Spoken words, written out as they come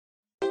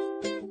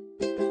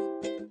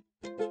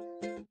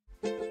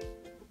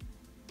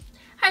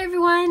Hi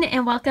everyone,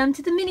 and welcome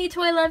to the Mini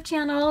Toy Love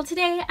channel.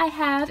 Today I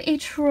have a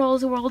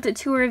Trolls World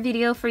Tour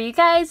video for you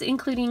guys,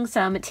 including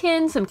some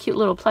tins, some cute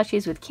little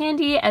plushies with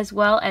candy, as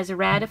well as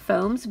Radz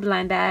Foamz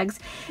blind bags.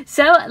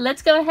 So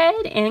let's go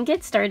ahead and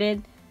get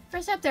started.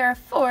 First up, there are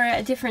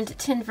 4 different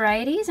tin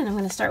varieties, and I'm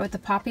going to start with the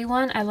poppy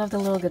one. I love the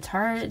little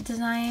guitar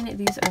design.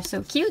 These are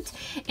so cute.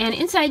 And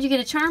inside you get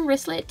a charm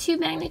wristlet, 2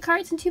 magnet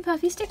cards, and 2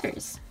 puffy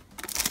stickers.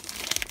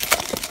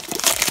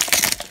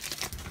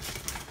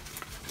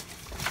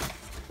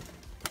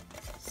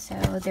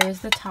 So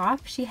there's the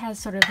top. She has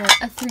sort of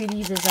a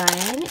 3D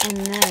design,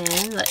 and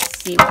then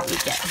let's see what we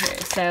get here.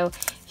 So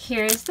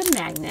here's the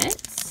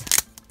magnets,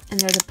 and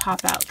they're the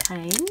pop-out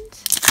kind.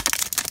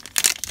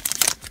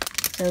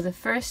 So the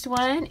first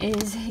one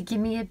is Give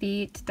Me a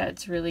Beat.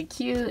 That's really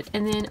cute.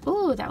 And then,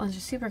 oh, that one's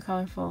just super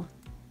colorful.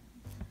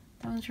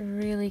 That one's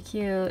really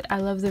cute. I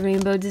love the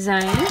rainbow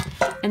design.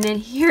 And then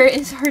here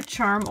is her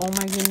charm. Oh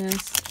my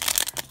goodness.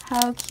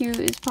 How cute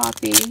is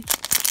Poppy?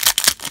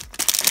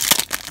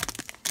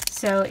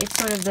 So it's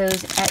sort of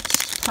those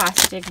etched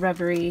plastic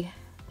rubbery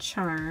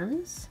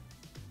charms.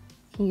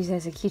 You can use it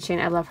as a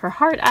keychain. I love her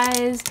heart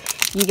eyes.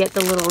 You get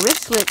the little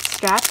wristlet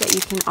strap that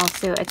you can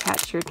also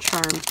attach your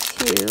charm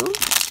to.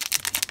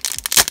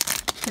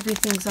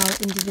 Everything's all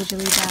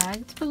individually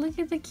bagged, but look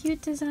at the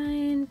cute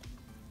design.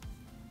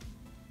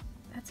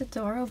 That's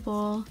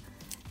adorable.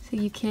 So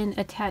you can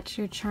attach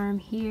your charm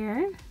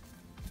here. You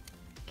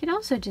can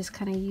also just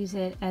kind of use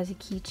it as a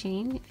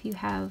keychain if you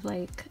have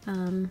like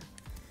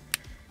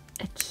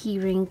a key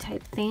ring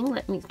type thing.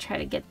 Let me try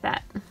to get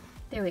that.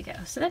 There we go.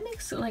 So that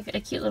makes like a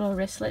cute little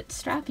wristlet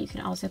strap. You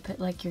can also put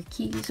like your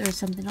keys or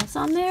something else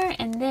on there.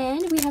 And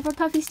then we have our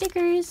puffy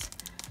stickers.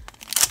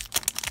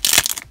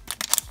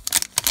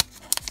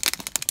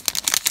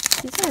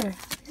 These are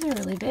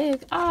really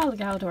big. Oh, look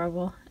how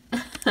adorable.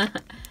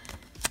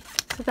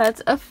 So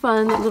that's a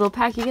fun little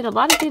pack. You get a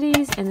lot of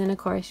goodies, and then of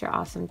course your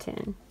awesome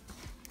tin.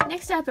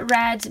 Next up,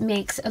 Radz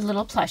makes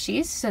little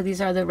plushies. So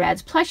these are the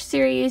Radz plush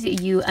series.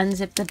 You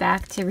unzip the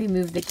back to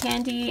remove the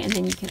candy, and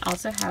then you can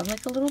also have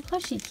like a little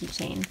plushie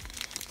keychain.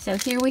 So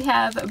here we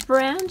have a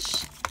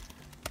branch,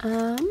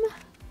 and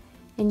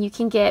you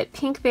can get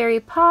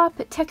Pinkberry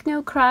Pop,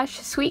 Techno Crush,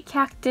 Sweet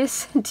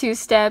Cactus, Two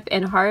Step,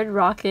 and Hard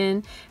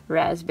Rockin'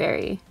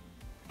 Raspberry.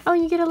 Oh,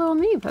 you get a little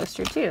mini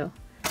poster too.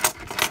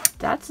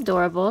 That's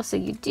adorable. So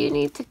you do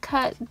need to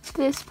cut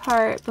this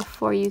part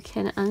before you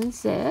can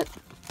unzip.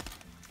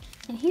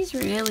 And he's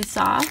really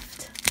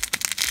soft.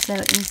 So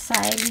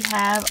inside we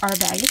have our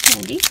bag of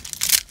candy.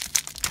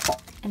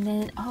 And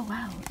then, oh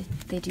wow,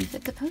 they do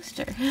fit the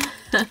poster.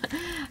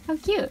 How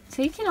cute.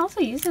 So you can also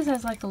use this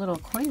as like a little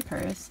coin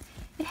purse.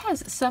 It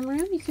has some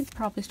room. You could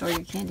probably store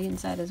your candy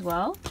inside as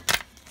well.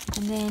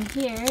 And then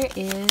here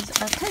is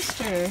our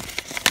poster.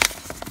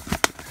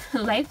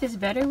 Life is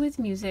better with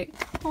music.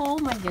 Oh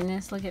my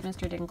goodness, look at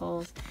Mr.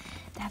 Dinkles.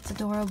 That's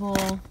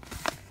adorable.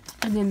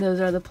 And then those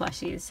are the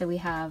plushies. So we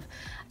have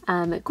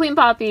Queen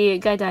Poppy,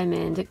 Guy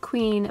Diamond,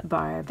 Queen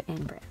Barb,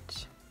 and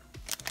Branch.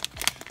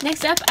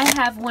 Next up, I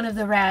have one of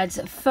the Radz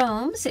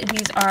Foamz.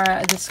 These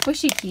are the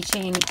squishy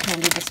keychain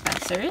candy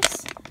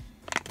dispensers.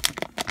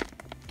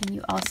 And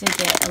you also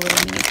get a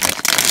little mini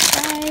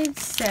poster inside.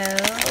 So,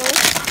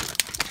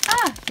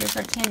 here's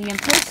our candy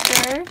and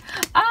poster.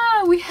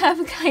 We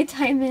have Guy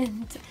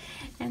Diamond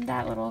and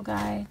that little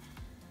guy.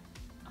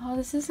 Oh,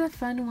 this is a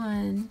fun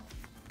one.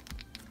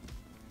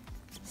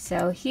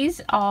 So he's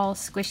all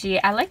squishy.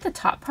 I like the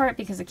top part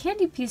because the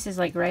candy piece is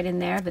like right in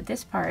there, but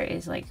this part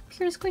is like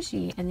pure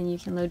squishy, and then you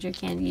can load your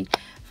candy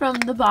from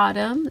the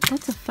bottom.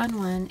 That's a fun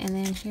one. And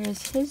then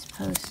here's his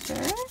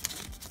poster.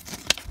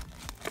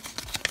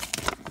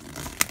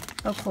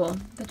 Oh cool,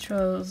 the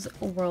Trolls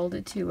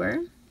World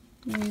Tour.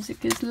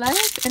 Music is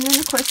life, and then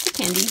of course the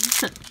candy.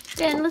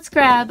 Then let's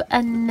grab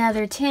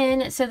another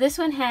tin. So this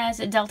one has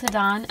Delta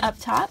Dawn up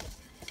top.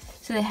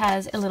 So it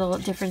has a little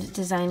different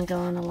design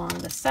going along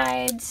the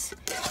sides,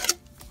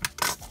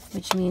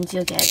 which means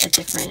you'll get a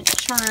different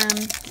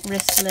charm,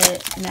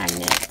 wristlet,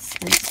 magnets,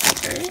 and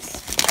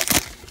stickers.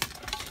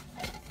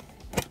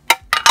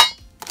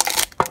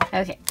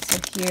 Okay, so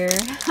here,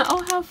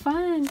 oh how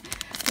fun!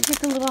 Look at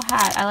the little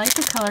hat. I like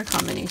the color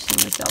combination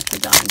with Delta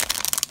Dawn.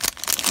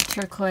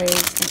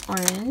 Turquoise and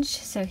orange.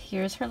 So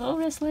here's her little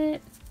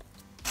wristlet.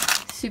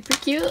 Super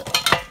cute.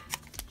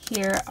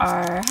 Here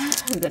are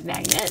the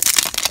magnets.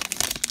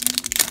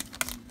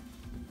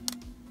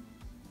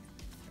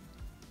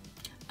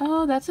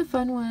 Oh, that's a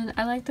fun one.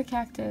 I like the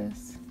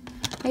cactus.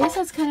 I guess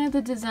that's kind of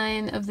the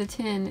design of the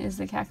tin, is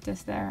the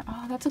cactus there.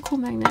 Oh, that's a cool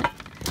magnet.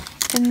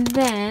 And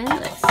then,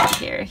 let's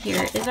see here.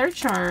 Here is our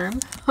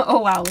charm. Oh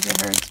wow, look at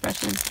her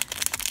expression.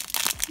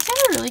 She's got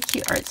a really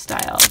cute art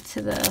style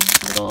to the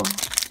little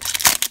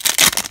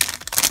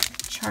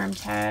charm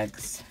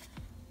tags.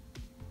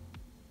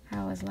 I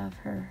always love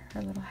her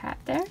little hat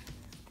there.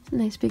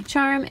 Nice big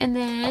charm. And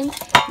then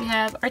we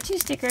have our 2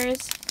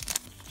 stickers.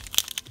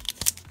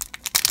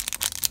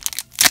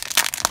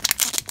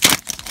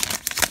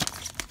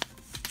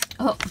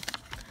 Oh,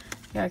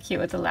 got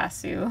cute with the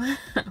lasso,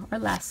 or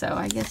lasso,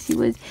 I guess you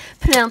would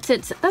pronounce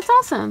it. That's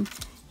awesome.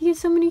 You get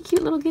so many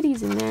cute little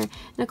goodies in there.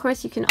 And of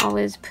course, you can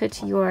always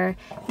put your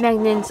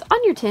magnets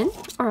on your tin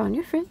or on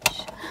your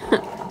fridge.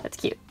 That's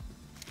cute.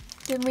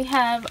 Then we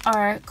have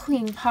our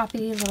Queen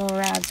Poppy little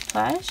Radz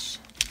plush.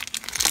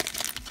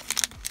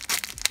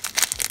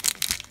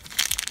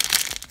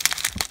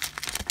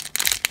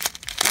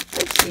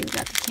 First, we've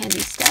got the candy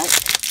stuck.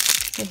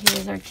 So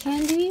here's our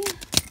candy.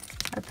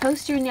 Our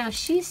poster. Now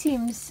she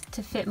seems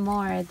to fit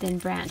more than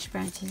Branch.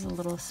 Branch is a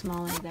little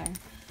smaller there.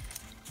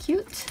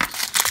 Cute.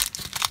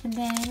 And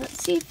then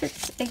let's see if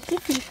it's a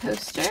Goofy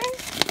poster.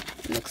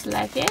 Looks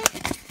like it.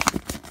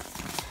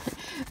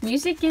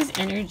 Music is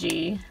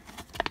energy.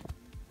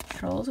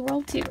 Trolls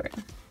World Tour.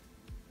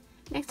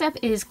 Next up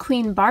is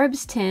Queen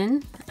Barb's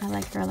tin. I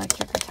like her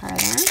electric guitar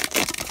there.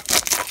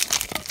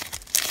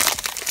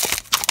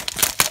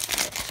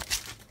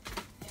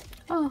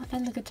 Oh,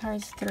 and the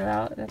guitar's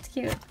throughout. That's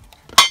cute.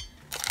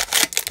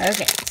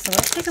 Okay, so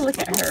let's take a look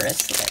at her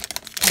wristlet.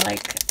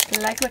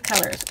 I like the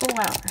colors. Oh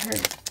wow, her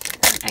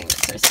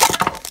magnets are so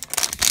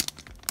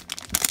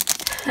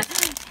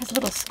has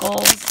little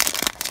skulls.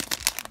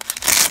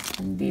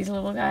 And these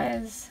little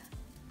guys.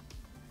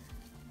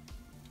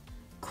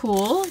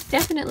 Cool.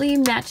 Definitely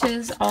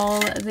matches all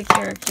the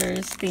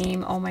characters'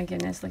 theme. Oh my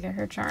goodness, look at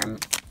her charm.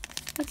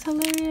 That's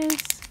hilarious.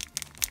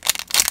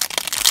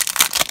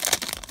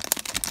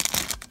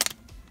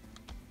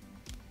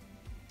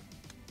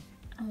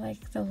 I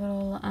like the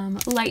little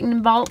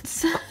lightning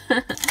bolts.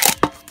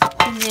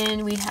 And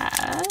then we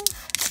have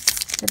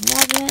the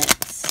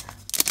magnets.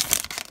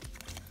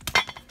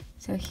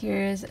 So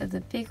here's the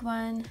big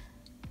one,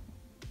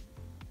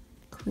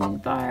 Queen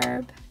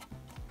Barb.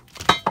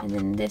 And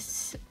then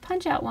this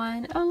punch out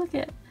one. Oh, look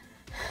at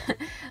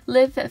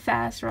Live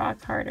Fast,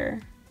 Rock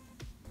Harder.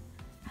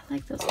 I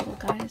like those little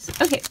guys.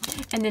 Okay,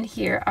 and then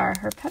here are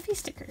her puffy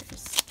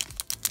stickers.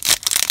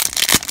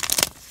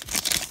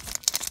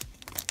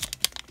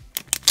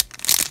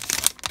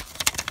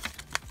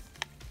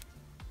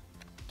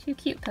 Two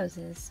cute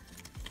poses.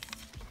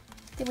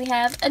 Then we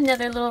have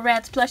another little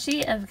Radz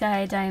plushie of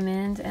Guy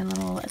Diamond and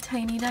little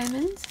Tiny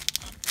Diamonds.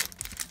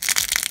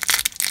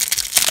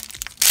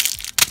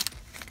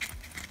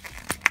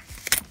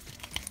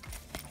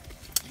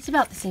 It's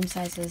about the same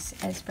size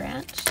as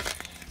Branch.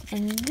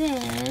 And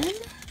then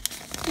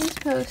this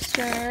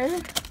poster.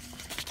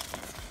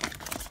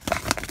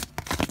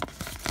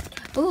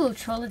 Ooh,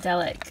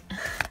 Trolladelic.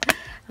 I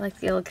like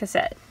the old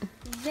cassette.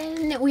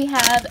 Then we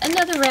have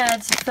another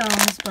Radz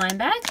Foamz blind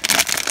bag.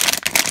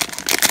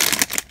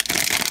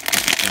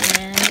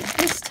 And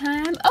this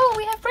time, oh,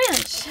 we have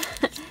Branch.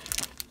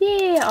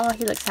 Yay! Oh,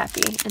 he looks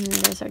happy. And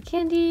then there's our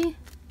candy.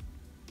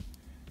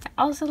 I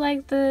also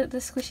like the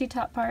squishy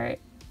top part.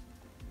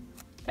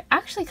 They're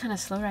actually kind of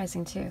slow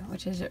rising too,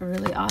 which is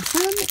really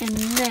awesome. And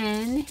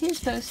then his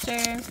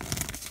poster.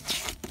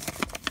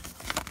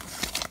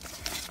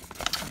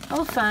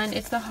 Oh, fun.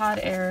 It's the hot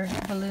air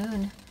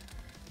balloon.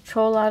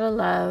 Troll Out of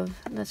Love.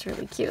 That's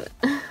really cute.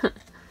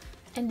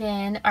 And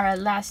then our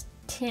last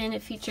tin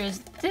features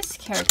this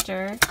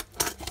character.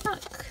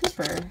 Not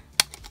Cooper,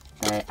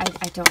 but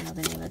I don't know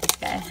the name of this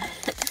guy.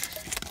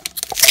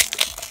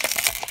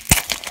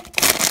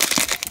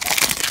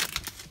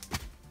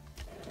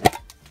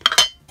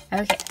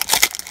 Okay.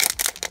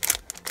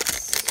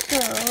 So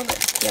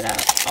let's get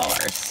out all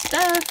our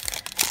stuff.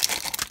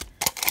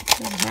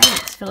 These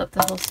magnets fill up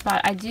the whole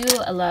spot. I do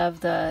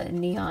love the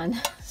neon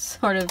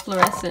sort of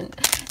fluorescent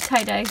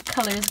tie-dye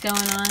colors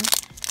going on.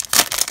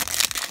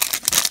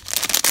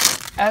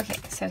 Okay,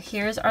 so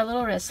here's our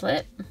little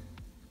wristlet.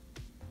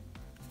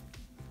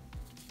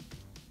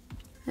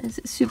 It's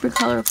super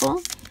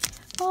colorful.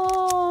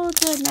 Oh,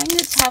 the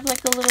magnets have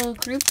like a little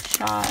group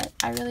shot.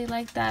 I really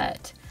like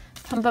that.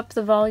 Pump up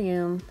the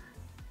volume.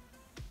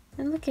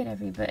 And look at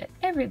everybody.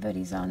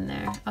 Everybody's on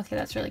there. Okay,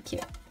 that's really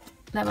cute.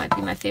 That might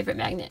be my favorite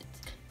magnet.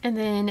 And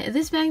then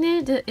this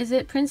magnet, is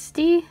it Prince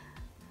D?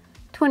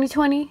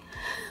 2020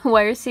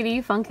 Wire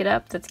City Funk It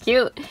Up. That's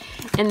cute.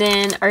 And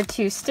then our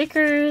two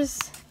stickers.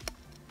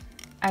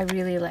 I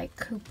really like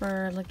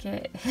Cooper. Look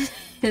at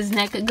his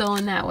neck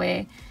going that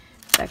way.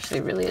 It's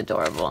actually really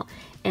adorable.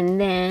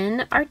 And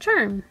then our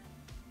charm.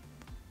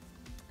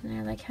 And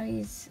I like how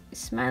he's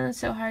smiling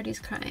so hard he's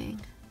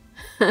crying.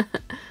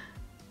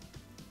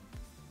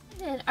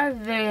 And our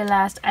very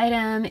last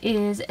item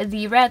is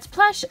the Radz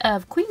plush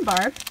of Queen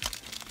Barb.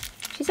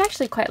 She's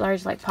actually quite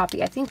large like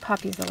Poppy. I think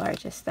Poppy's the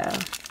largest though.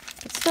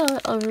 It's still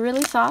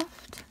really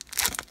soft.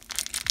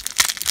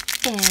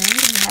 And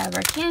we have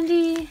our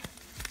candy.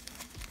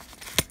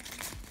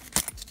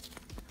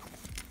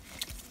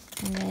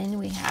 And then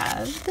we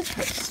have the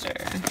poster.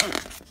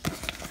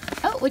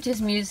 Oh, which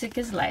is Music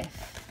is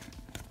Life.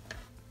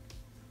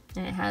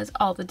 And it has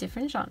all the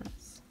different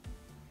genres.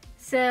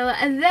 So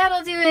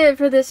that'll do it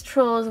for this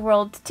Trolls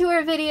World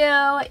Tour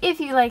video.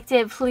 If you liked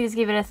it, please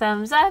give it a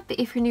thumbs up.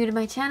 If you're new to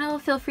my channel,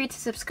 feel free to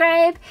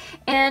subscribe.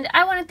 And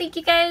I want to thank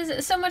you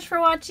guys so much for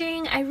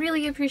watching. I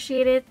really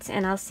appreciate it,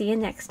 and I'll see you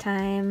next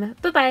time.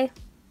 Bye-bye.